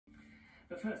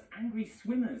But first, angry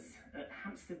swimmers at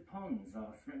Hampstead Ponds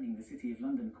are threatening the City of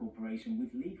London Corporation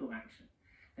with legal action.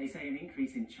 They say an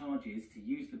increase in charges to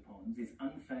use the ponds is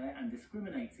unfair and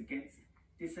discriminates against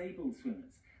disabled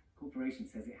swimmers. The corporation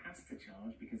says it has to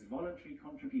charge because voluntary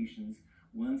contributions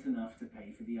weren't enough to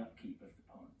pay for the upkeep of the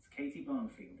ponds. Katie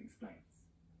Barnfield explains.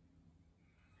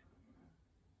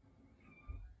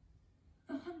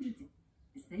 For hundreds of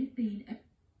years, they've been a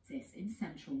practice in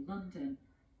central London.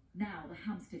 Now the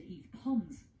Hampstead Heath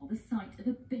Ponds are the site of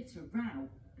a bitter row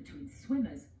between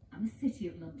swimmers and the City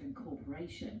of London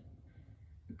Corporation.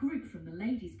 A group from the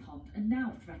Ladies Pond are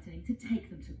now threatening to take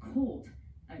them to court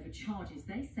over charges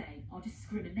they say are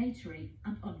discriminatory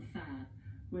and unfair.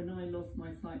 When I lost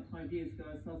my sight 5 years ago,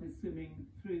 I started swimming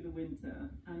through the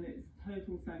winter, and it's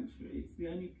total sanctuary. It's the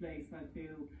only place I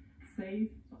feel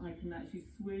safe. I can actually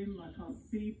swim. I can't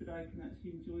see, but I can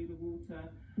actually enjoy the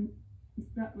water.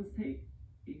 That was taken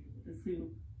as soon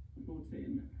as brought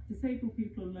in. Disabled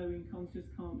people on low incomes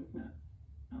just can't afford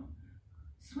that.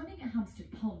 Swimming at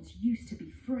Hampstead Ponds used to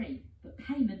be free, but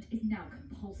payment is now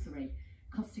compulsory,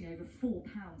 costing over £4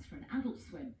 for an adult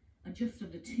swim and just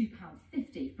under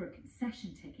 £2.50 for a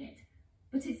concession ticket.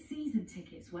 But it's season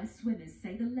tickets where swimmers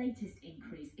say the latest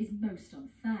increase is most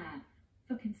unfair.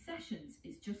 For concessions,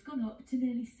 it's just gone up to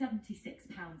nearly £76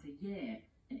 a year,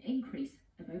 an increase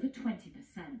of over 20%.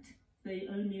 They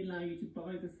only allow you to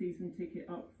buy the season ticket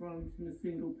up front in a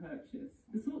single purchase.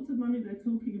 The sorts of money they're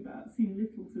talking about seem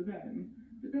little to them,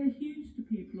 but they're huge to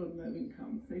people on low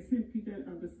incomes. They simply don't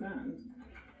understand.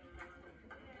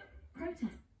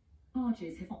 Protest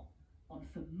charges have gone on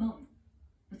for months,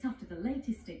 but after the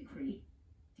latest increase,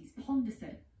 these pond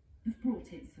associations have brought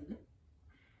in solicitors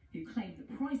who claim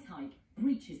the price hike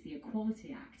breaches the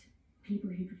Equality Act. People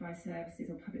who provide services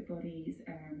or public bodies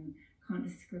can't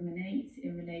discriminate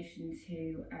in relation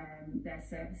to their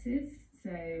services.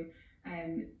 So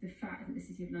the fact that the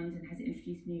City of London has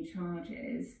introduced new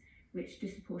charges which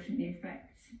disproportionately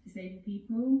affect disabled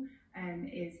people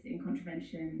is in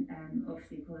contravention of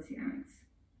the Equality Act.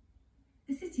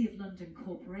 The City of London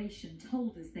Corporation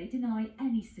told us they deny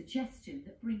any suggestion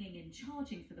that bringing in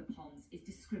charging for the ponds is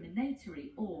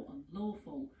discriminatory or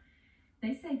unlawful.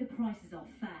 They say the prices are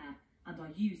fair and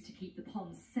are used to keep the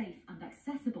ponds safe and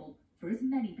accessible for as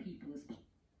many people as possible.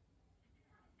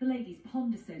 The Ladies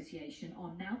Pond Association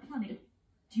are now planning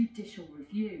a judicial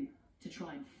review to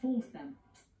try and force them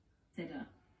to consider.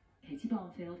 Katie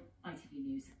Barnfield, ITV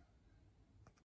News.